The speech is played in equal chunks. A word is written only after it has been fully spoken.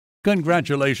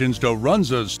Congratulations to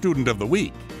Runza's Student of the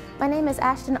Week. My name is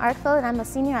Ashton Arkfield and I'm a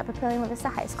senior at Papillion La Vista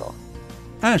High School.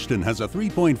 Ashton has a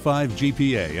 3.5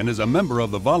 GPA and is a member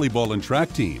of the volleyball and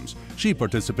track teams. She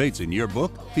participates in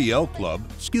Yearbook, PL Club,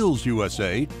 Skills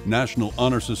USA, National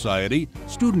Honor Society,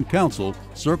 Student Council,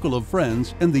 Circle of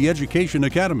Friends, and the Education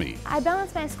Academy. I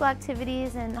balance my school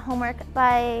activities and homework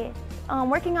by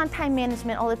working on time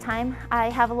management all the time.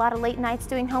 I have a lot of late nights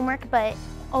doing homework, but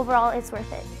overall it's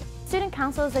worth it. Student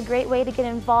Council is a great way to get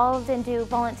involved and do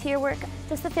volunteer work.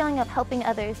 Just the feeling of helping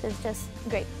others is just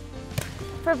great.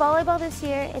 For volleyball this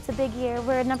year, it's a big year.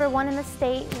 We're #1 in the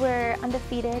state, we're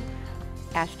undefeated.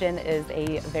 Ashton is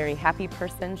a very happy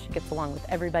person. She gets along with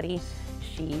everybody.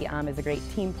 She is a great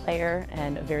team player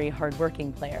and a very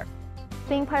hard-working player.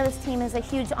 Being part of this team is a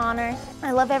huge honor.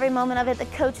 I love every moment of it.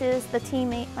 The coaches,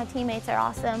 my teammates are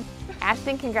awesome.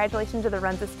 Ashton, congratulations to the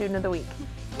Runza Student of the Week.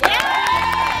 Yeah!